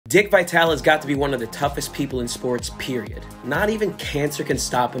Dick Vitale has got to be one of the toughest people in sports, period. Not even cancer can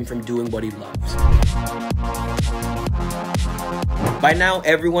stop him from doing what he loves. By now,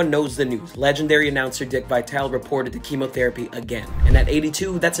 everyone knows the news. Legendary announcer Dick Vitale reported to chemotherapy again. And at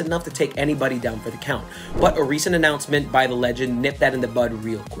 82, that's enough to take anybody down for the count. But a recent announcement by the legend nipped that in the bud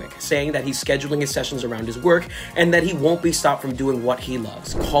real quick, saying that he's scheduling his sessions around his work and that he won't be stopped from doing what he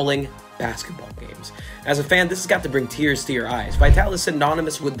loves, calling basketball games. As a fan, this has got to bring tears to your eyes. Vitale is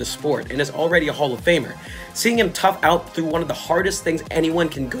synonymous with the sport and is already a Hall of Famer. Seeing him tough out through one of the hardest things anyone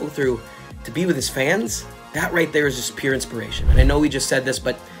can go through to be with his fans, that right there is just pure inspiration. And I know we just said this,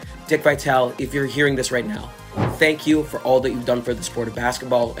 but Dick Vitale, if you're hearing this right now, thank you for all that you've done for the sport of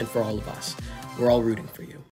basketball and for all of us. We're all rooting for you.